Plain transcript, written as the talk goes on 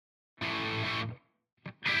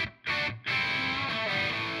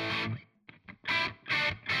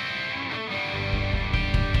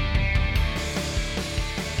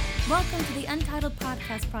to the Untitled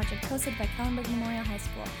Podcast Project hosted by Kellenberg Memorial High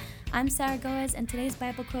School. I'm Sarah Goez, and today's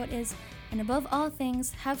Bible quote is, "And above all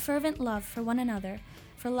things, have fervent love for one another,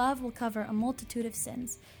 for love will cover a multitude of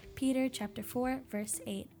sins." Peter chapter 4, verse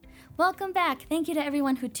 8. Welcome back. Thank you to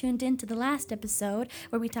everyone who tuned in to the last episode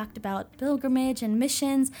where we talked about pilgrimage and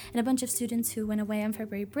missions and a bunch of students who went away on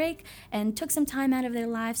February break and took some time out of their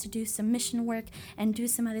lives to do some mission work and do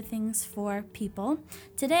some other things for people.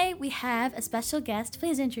 Today we have a special guest.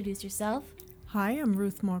 Please introduce yourself. Hi, I'm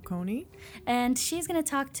Ruth Marconi. And she's going to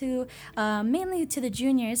talk to mainly to the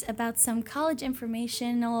juniors about some college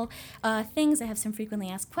informational things. I have some frequently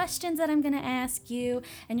asked questions that I'm going to ask you,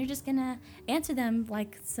 and you're just going to answer them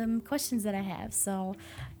like some questions that I have. So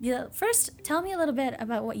first, tell me a little bit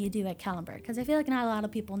about what you do at Kellenberg, because I feel like not a lot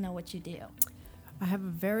of people know what you do. I have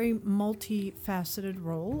a very multifaceted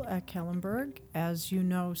role at Kellenberg. As you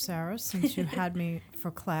know, Sarah, since you had me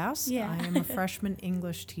for class, Yeah. I am a freshman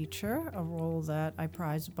English teacher, a role that I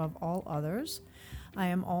prize above all others. I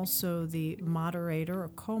am also the moderator, or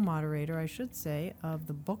co-moderator, I should say, of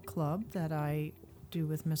the book club that I do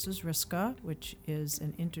with Mrs. Riska, which is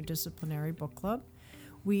an interdisciplinary book club.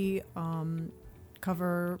 We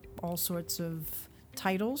cover all sorts of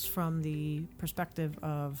titles from the perspective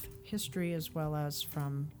of history as well as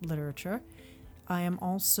from literature. I am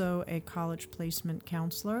also a college placement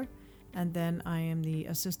counselor, and then I am the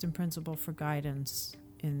assistant principal for guidance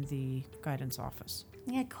in the guidance office.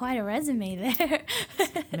 Yeah, quite a resume there.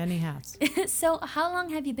 Many hats. So how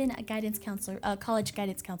long have you been a guidance counselor, a college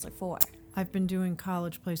guidance counselor for? I've been doing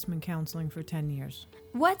college placement counseling for 10 years.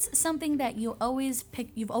 What's something that you've always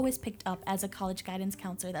picked up as a college guidance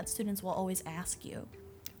counselor that students will always ask you?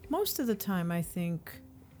 Most of the time, I think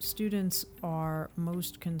students are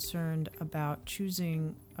most concerned about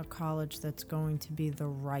choosing a college that's going to be the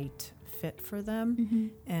right fit for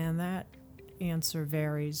them, and that answer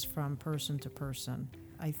varies from person to person.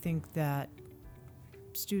 I think that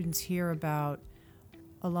students hear about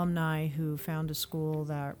alumni who found a school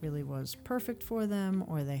that really was perfect for them,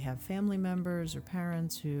 or they have family members or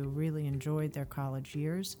parents who really enjoyed their college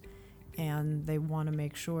years, and they want to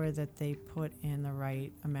make sure that they put in the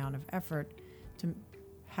right amount of effort to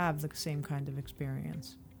have the same kind of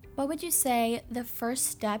experience. What would you say the first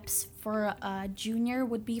steps for a junior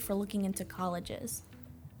would be for looking into colleges?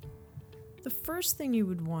 The first thing you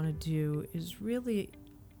would want to do is really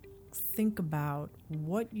think about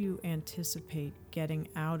what you anticipate getting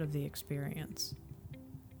out of the experience.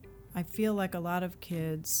 I feel like a lot of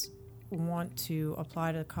kids want to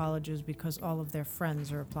apply to colleges because all of their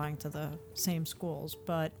friends are applying to the same schools,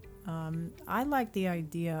 but I like the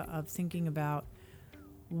idea of thinking about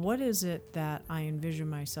what is it that I envision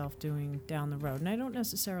myself doing down the road. And I don't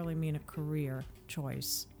necessarily mean a career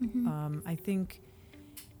choice. I think,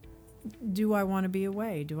 do I want to be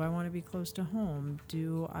away? Do I want to be close to home?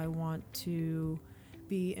 Do I want to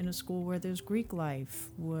be in a school where there's Greek life?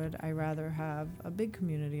 Would I rather have a big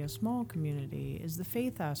community, a small community? Is the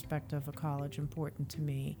faith aspect of a college important to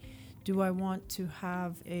me? Do I want to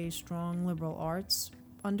have a strong liberal arts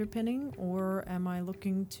underpinning, or am I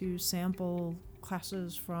looking to sample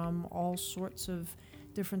classes from all sorts of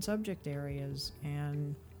different subject areas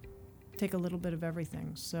and take a little bit of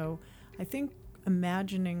everything? So I think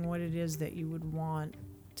imagining what it is that you would want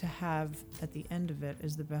to have at the end of it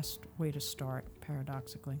is the best way to start,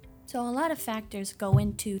 paradoxically. So a lot of factors go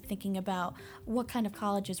into thinking about what kind of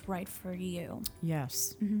college is right for you.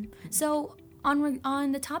 Yes. So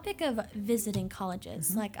on the topic of visiting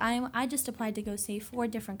colleges, like I just applied to go see 4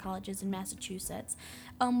 different colleges in Massachusetts.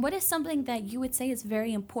 What is something that you would say is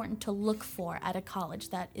very important to look for at a college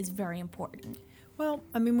that is very important? Well,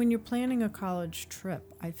 I mean, when you're planning a college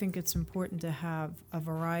trip, I think it's important to have a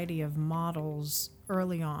variety of models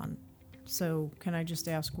early on. So can I just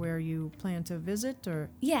ask where you plan to visit,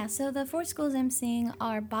 or? Yeah, so the 4 schools I'm seeing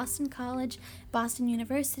are Boston College, Boston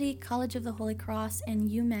University, College of the Holy Cross,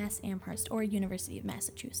 and UMass Amherst, or University of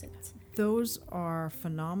Massachusetts. Those are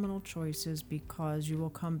phenomenal choices because you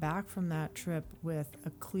will come back from that trip with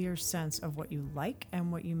a clear sense of what you like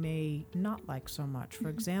and what you may not like so much. For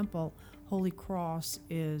example, Holy Cross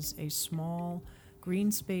is a small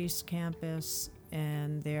green space campus,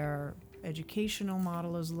 and their educational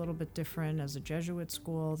model is a little bit different. As a Jesuit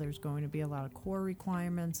school, there's going to be a lot of core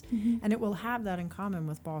requirements, and it will have that in common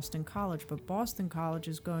with Boston College, but Boston College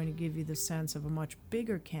is going to give you the sense of a much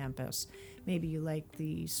bigger campus. Maybe you like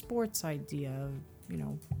the sports idea of,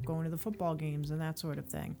 going to the football games and that sort of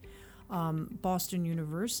thing. Boston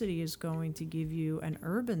University is going to give you an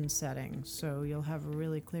urban setting, so you'll have a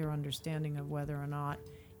really clear understanding of whether or not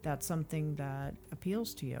that's something that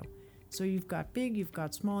appeals to you. So you've got big, you've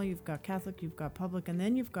got small, you've got Catholic, you've got public, and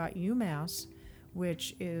then you've got UMass,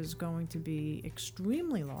 which is going to be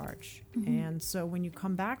extremely large. And so when you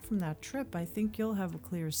come back from that trip, I think you'll have a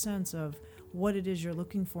clear sense of what it is you're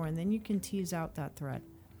looking for, and then you can tease out that thread.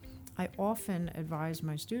 I often advise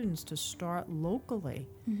my students to start locally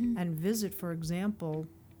and visit, for example,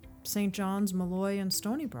 St. John's, Malloy, and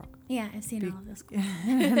Stony Brook. Yeah, I've seen all of this.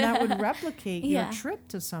 And that would replicate Yeah. your trip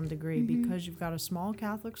to some degree because you've got a small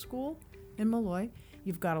Catholic school in Malloy.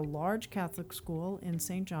 You've got a large Catholic school in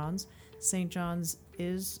St. John's. St. John's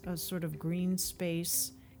is a sort of green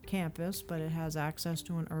space campus, but it has access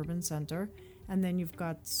to an urban center. And then you've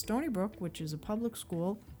got Stony Brook, which is a public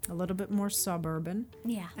school, a little bit more suburban.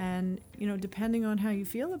 Yeah. And, depending on how you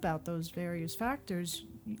feel about those various factors,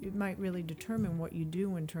 it might really determine what you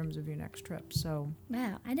do in terms of your next trip. So,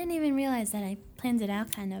 Wow, I didn't even realize that I planned it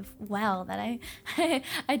out kind of well, that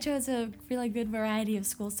I chose a really good variety of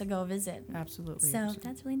schools to go visit. absolutely. So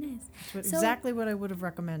that's really nice. That's so- exactly what I would have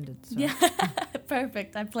recommended. So. Yeah,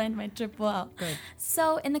 perfect. I planned my trip well. Good.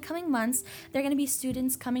 So in the coming months, there are going to be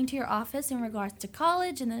students coming to your office in regards to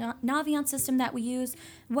college and the Naviance system that we use.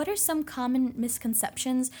 What are some common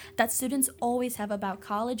misconceptions that students always have about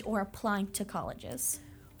college or applying to colleges?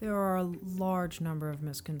 There are a large number of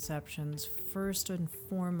misconceptions. First and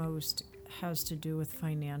foremost has to do with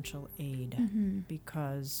financial aid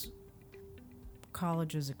because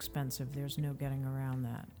college is expensive. There's no getting around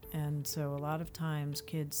that. And so a lot of times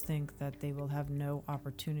kids think that they will have no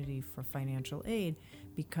opportunity for financial aid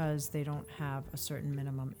because they don't have a certain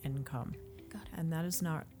minimum income. Got it. And that is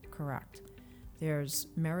not correct. There's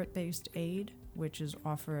merit-based aid, which is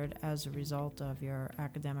offered as a result of your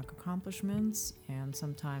academic accomplishments and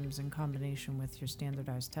sometimes in combination with your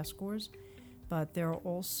standardized test scores. But there are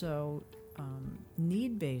also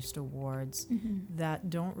need-based awards that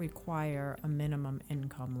don't require a minimum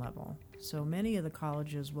income level. So many of the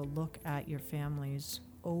colleges will look at your family's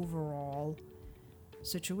overall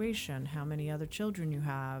situation, how many other children you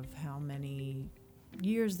have, how many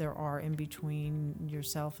years there are in between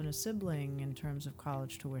yourself and a sibling in terms of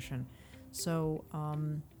college tuition. So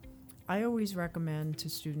I always recommend to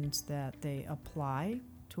students that they apply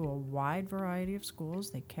to a wide variety of schools.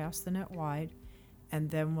 They cast the net wide, and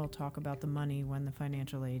then we'll talk about the money when the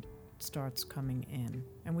financial aid starts coming in.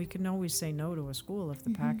 And we can always say no to a school if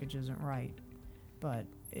the package isn't right. But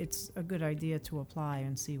it's a good idea to apply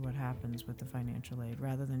and see what happens with the financial aid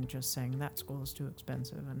rather than just saying that school is too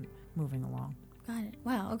expensive and moving along. Got it.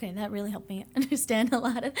 Wow, okay, that really helped me understand a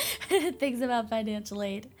lot of things about financial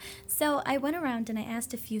aid. So I went around and I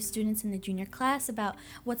asked a few students in the junior class about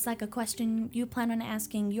what's like a question you plan on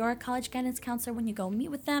asking your college guidance counselor when you go meet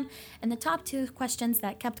with them. And the top two questions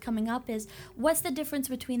that kept coming up is, what's the difference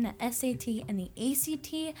between the SAT and the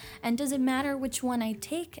ACT? And does it matter which one I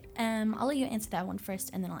take? I'll let you answer that one first,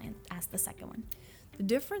 and then I'll ask the second one. The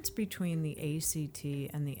difference between the ACT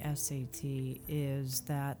and the SAT is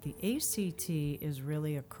that the ACT is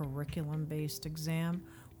really a curriculum-based exam,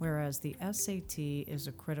 whereas the SAT is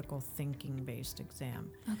a critical thinking-based exam.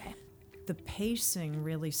 Okay. The pacing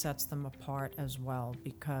really sets them apart as well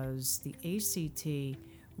because the ACT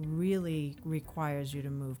really requires you to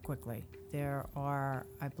move quickly. There are,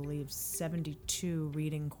 I believe, 72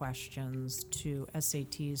 reading questions to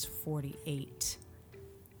SAT's 48.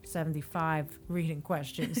 75 reading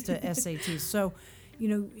questions to SATs. So,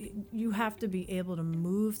 you have to be able to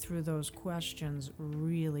move through those questions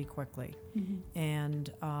really quickly.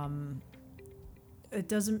 And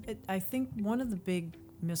I think one of the big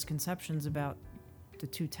misconceptions about the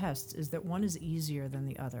two tests is that one is easier than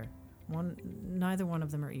the other. Neither one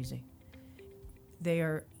of them are easy. They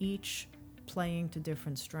are each playing to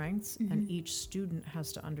different strengths, and each student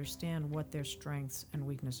has to understand what their strengths and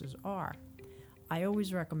weaknesses are. I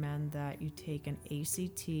always recommend that you take an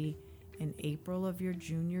ACT in April of your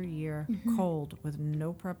junior year, cold, with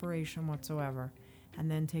no preparation whatsoever,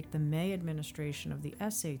 and then take the May administration of the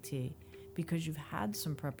SAT because you've had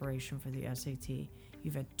some preparation for the SAT.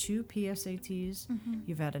 You've had 2 PSATs,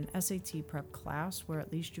 you've had an SAT prep class where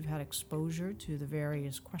at least you've had exposure to the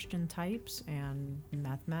various question types and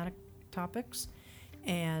mathematic topics.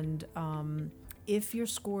 And if your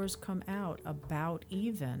scores come out about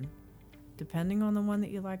even, depending on the one that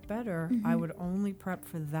you like better, I would only prep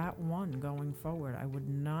for that one going forward. I would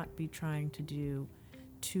not be trying to do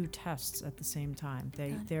 2 tests at the same time.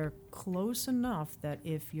 They're close enough that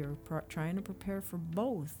if you're trying to prepare for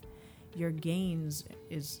both, your gains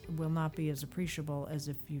will not be as appreciable as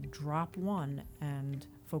if you drop one and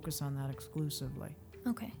focus on that exclusively.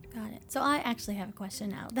 Okay, got it. So I actually have a question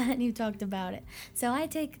now that you talked about it. So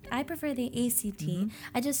I prefer the ACT.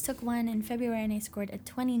 I just took one in February and I scored a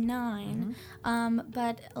 29.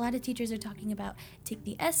 But a lot of teachers are talking about take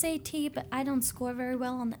the SAT, but I don't score very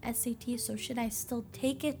well on the SAT. So should I still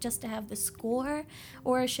take it just to have the score,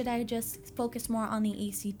 or should I just focus more on the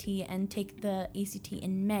ACT and take the ACT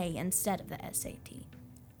in May instead of the SAT?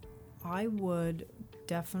 I would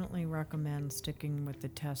definitely recommend sticking with the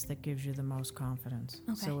test that gives you the most confidence.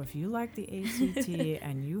 Okay. So if you like the ACT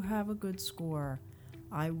and you have a good score,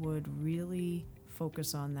 I would really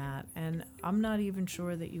focus on that. And I'm not even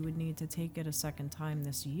sure that you would need to take it a second time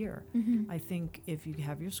this year. I think if you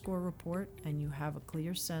have your score report and you have a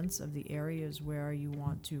clear sense of the areas where you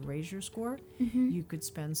want to raise your score, you could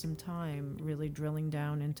spend some time really drilling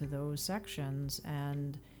down into those sections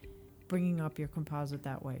and bringing up your composite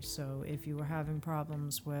that way. So if you were having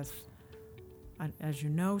problems with, as you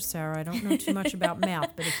know, Sarah, I don't know too much about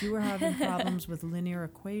math, but if you were having problems with linear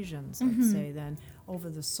equations, let's say, then over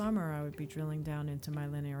the summer I would be drilling down into my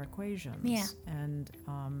linear equations. Yeah. And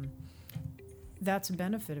that's a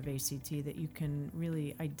benefit of ACT, that you can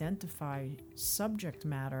really identify subject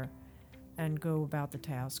matter and go about the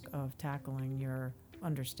task of tackling your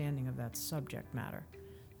understanding of that subject matter.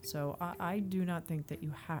 So I do not think that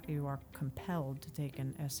you are compelled to take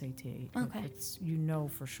an SAT. Okay. It's, you know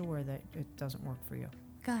for sure that it doesn't work for you.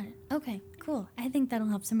 Got it. Okay, cool. I think that'll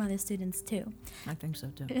help some other students too. I think so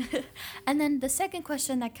too. And then the second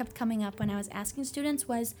question that kept coming up when I was asking students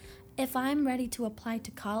was, if I'm ready to apply to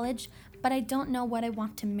college, but I don't know what I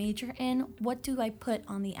want to major in, what do I put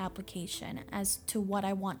on the application as to what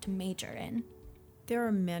I want to major in? There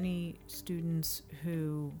are many students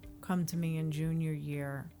who come to me in junior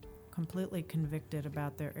year completely convicted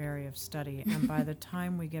about their area of study, and by the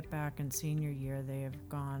time we get back in senior year, they have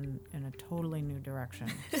gone in a totally new direction.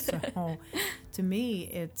 So to me,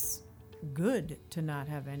 it's good to not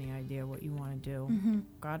have any idea what you want to do.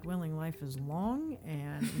 God willing, life is long,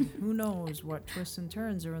 and who knows what twists and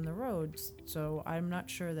turns are in the roads. So I'm not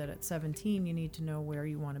sure that at 17 you need to know where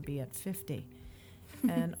you want to be at 50.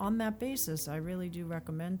 And on that basis, I really do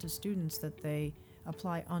recommend to students that they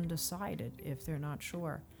apply undecided if they're not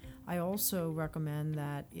sure. I also recommend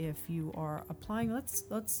that if you are applying,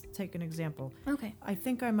 let's take an example. Okay. I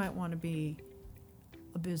think I might want to be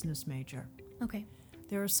a business major. Okay.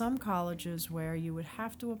 There are some colleges where you would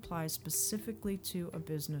have to apply specifically to a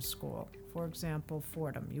business school. For example,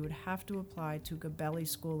 Fordham. You would have to apply to Gabelli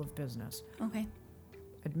School of Business. Okay.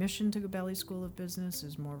 Admission to Gabelli School of Business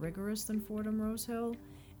is more rigorous than Fordham Rosehill,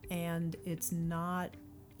 and it's not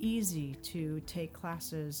easy to take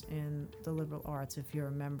classes in the liberal arts if you're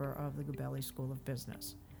a member of the Gabelli School of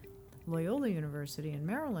Business. Loyola University in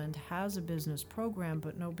Maryland has a business program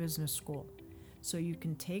but no business school. So you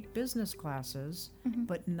can take business classes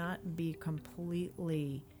but not be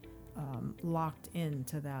completely locked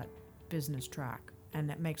into that business track. And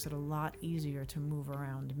that makes it a lot easier to move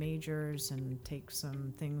around majors and take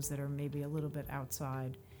some things that are maybe a little bit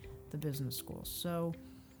outside the business school. So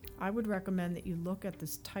I would recommend that you look at the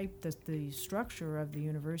structure of the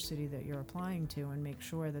university that you're applying to, and make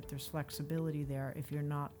sure that there's flexibility there if you're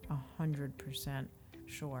not 100%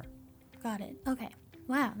 sure. Got it. Okay.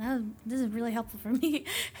 Wow, this is really helpful for me.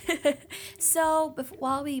 So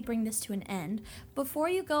while we bring this to an end, before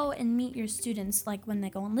you go and meet your students, like when they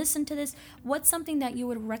go and listen to this, what's something that you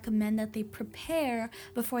would recommend that they prepare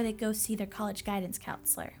before they go see their college guidance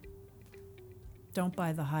counselor? Don't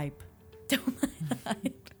buy the hype. Don't buy the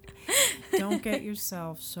hype. Don't get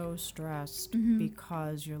yourself so stressed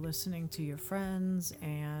because you're listening to your friends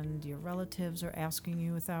and your relatives are asking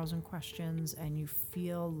you 1,000 questions and you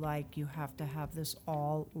feel like you have to have this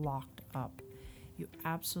all locked up. You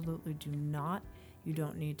absolutely do not. You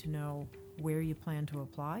don't need to know where you plan to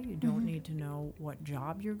apply. You don't need to know what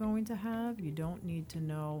job you're going to have. You don't need to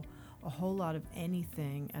know a whole lot of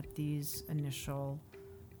anything at these initial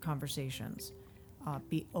conversations.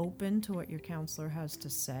 Be open to what your counselor has to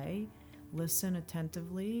say. Listen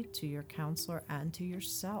attentively to your counselor and to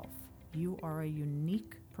yourself. You are a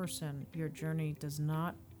unique person. Your journey does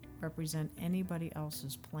not represent anybody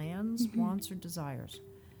else's plans, wants, or desires.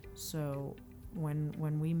 So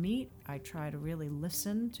when we meet, I try to really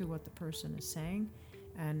listen to what the person is saying,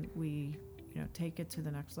 and we take it to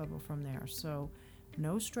the next level from there. So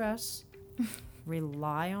no stress.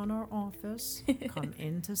 Rely on our office. Come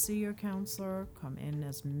in to see your counselor. Come in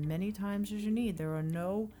as many times as you need. There are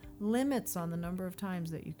no limits on the number of times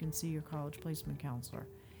that you can see your college placement counselor.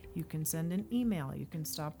 You can send an email. You can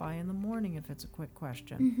stop by in the morning if it's a quick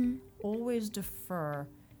question. Always defer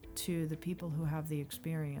to the people who have the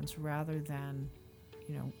experience rather than,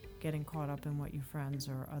 getting caught up in what your friends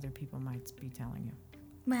or other people might be telling you.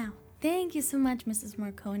 Wow. Thank you so much, Mrs.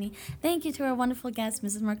 Marconi. Thank you to our wonderful guest,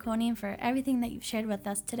 Mrs. Marconi, for everything that you've shared with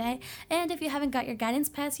us today. And if you haven't got your guidance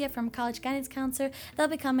pass yet from College Guidance Counselor, they'll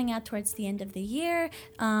be coming out towards the end of the year,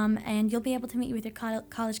 and you'll be able to meet with your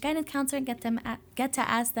College Guidance Counselor and get to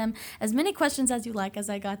ask them as many questions as you like, as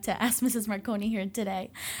I got to ask Mrs. Marconi here today.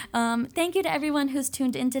 Thank you to everyone who's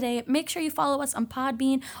tuned in today. Make sure you follow us on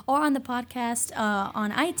Podbean or on the podcast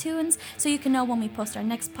on iTunes so you can know when we post our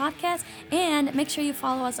next podcast. And make sure you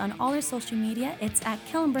follow us on all our social media. It's at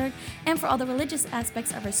Kellenberg, and for all the religious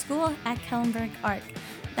aspects of our school, at Kellenberg Arc.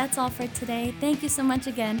 That's all for today. Thank you so much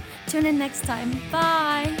again. Tune in next time.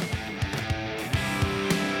 Bye.